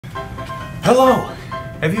Hello!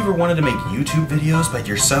 Have you ever wanted to make YouTube videos, but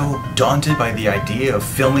you're so daunted by the idea of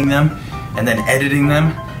filming them, and then editing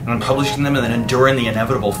them, and then publishing them, and then enduring the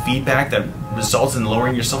inevitable feedback that results in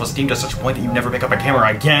lowering your self-esteem to such a point that you never pick up a camera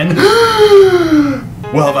again?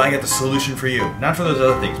 Well, have I got the solution for you. Not for those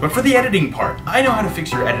other things, but for the editing part. I know how to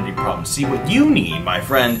fix your editing problems. See, what you need, my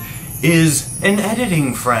friend, is an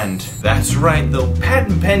editing friend. That's right, the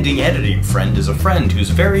patent-pending editing friend is a friend who's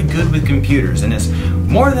very good with computers and is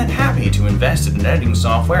more than happy to invest in editing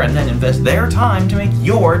software and then invest their time to make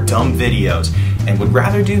your dumb videos, and would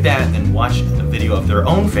rather do that than watch a video of their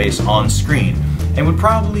own face on screen, and would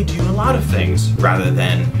probably do a lot of things rather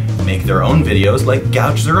than make their own videos like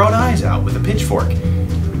gouge their own eyes out with a pitchfork.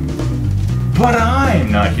 But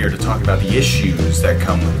I'm not here to talk about the issues that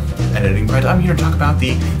come with editing friends. I'm here to talk about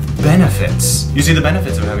the benefits. You see, the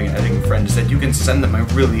benefits of having an editing friend is that you can send them a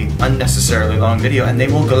really unnecessarily long video and they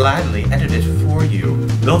will gladly edit it for you.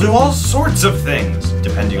 They'll do all sorts of things.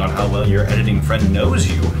 Depending on how well your editing friend knows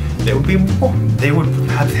you, depending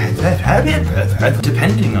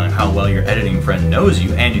on how well your editing friend knows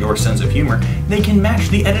you and your sense of humor, they can match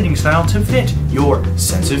the editing style to fit your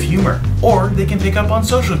sense of humor. Or they can pick up on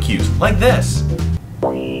social cues, like this.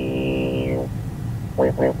 For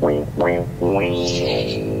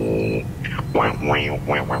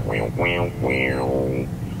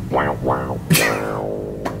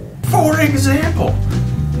example,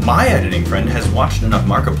 my editing friend has watched enough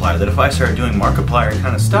Markiplier that if I started doing Markiplier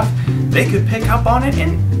kind of stuff, they could pick up on it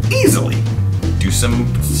and easily do some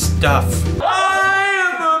stuff. I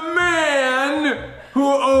am a man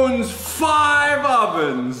who owns 5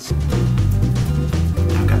 ovens.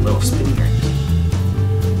 I've got little spinny rings.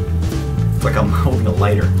 It's like I'm holding a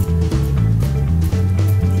lighter.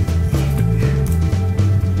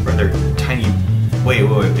 Or they're tiny. Wait,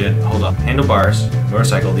 hold up. Handlebars,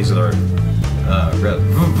 motorcycle, these are the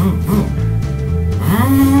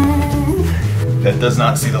that does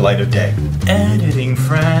not see the light of day. Editing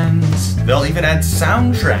friends. They'll even add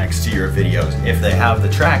soundtracks to your videos if they have the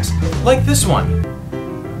tracks, like this one.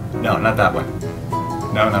 No, not that one.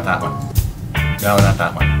 No, not that one. No, not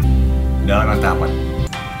that one. No, not that one.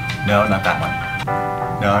 No, not that one.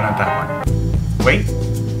 No, not that one. Wait.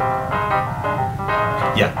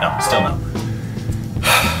 Yeah, no, still no.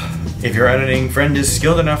 If your editing friend is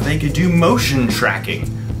skilled enough, they could do motion tracking,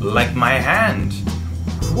 like my hand.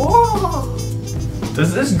 Whoa!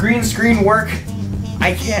 Does this green screen work?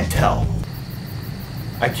 I can't tell.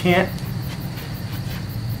 I can't.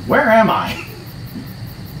 Where am I?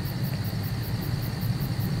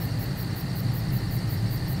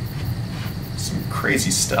 Some crazy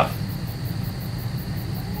stuff.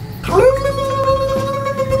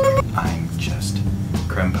 I'm just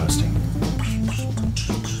creme posting.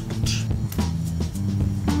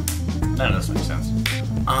 None of this makes sense.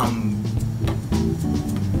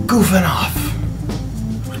 Goofing off.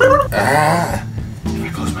 If I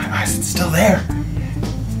close my eyes, it's still there.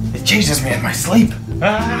 It chases me in my sleep.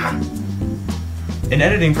 An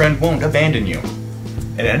editing friend won't abandon you.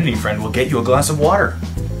 An editing friend will get you a glass of water.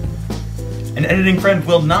 An editing friend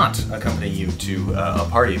will not accompany you to a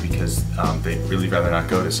party because they'd really rather not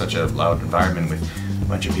go to such a loud environment with a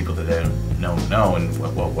bunch of people that they don't know. And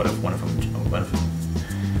what if one of them?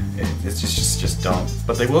 It's just don't.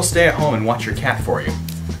 But they will stay at home and watch your cat for you.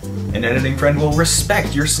 An editing friend will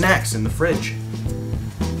respect your snacks in the fridge.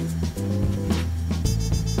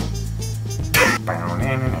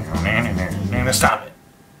 Stop it.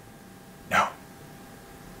 No.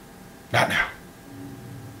 Not now.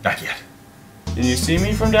 Not yet. Can you see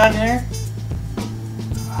me from down here?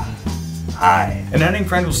 Hi. An editing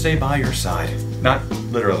friend will stay by your side. Not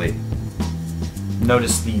literally.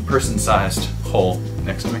 Notice the person-sized hole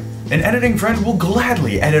next to me. An editing friend will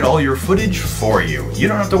gladly edit all your footage for you. You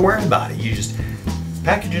don't have to worry about it. You just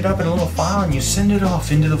package it up in a little file and you send it off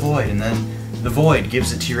into the void, and then the void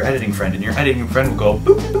gives it to your editing friend, and your editing friend will go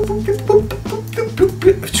boop, boop, boop, boop, boop, boop, boop,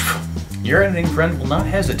 boop, boop. Your editing friend will not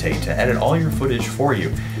hesitate to edit all your footage for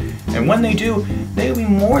you. And when they do, they'll be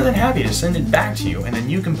more than happy to send it back to you, and then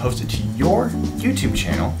you can post it to your YouTube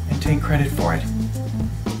channel and take credit for it.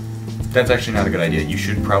 That's actually not a good idea. You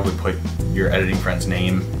should probably put your editing friend's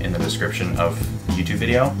name in the description of the YouTube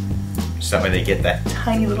video, so that way they get that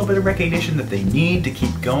tiny little bit of recognition that they need to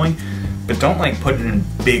keep going, but don't like put it in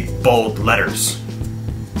big, bold letters.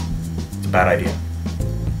 It's a bad idea.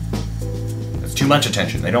 That's too much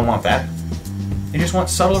attention. They don't want that. They just want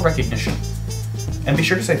subtle recognition. And be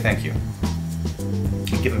sure to say thank you.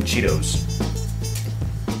 And give them Cheetos.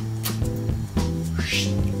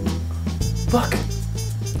 Look!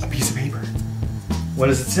 A piece of paper. What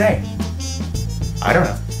does it say? I don't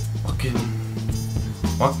know.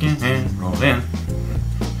 walking and rolling.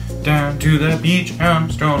 Down to the beach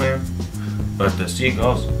I'm strolling. But the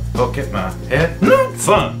seagulls poke at my head.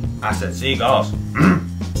 Fun! I said seagulls.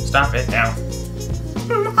 Stop it now.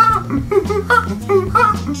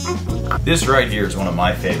 This right here is one of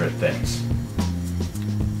my favorite things.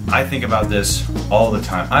 I think about this all the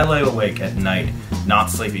time. I lay awake at night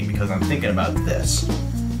not sleeping because I'm thinking about this.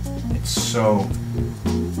 It's so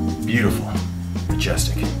beautiful,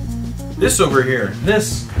 majestic. This over here,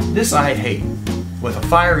 this I hate with a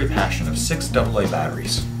fiery passion of 6 AA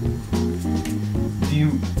batteries. If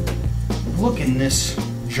you look in this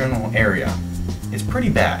general area, it's pretty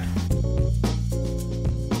bad.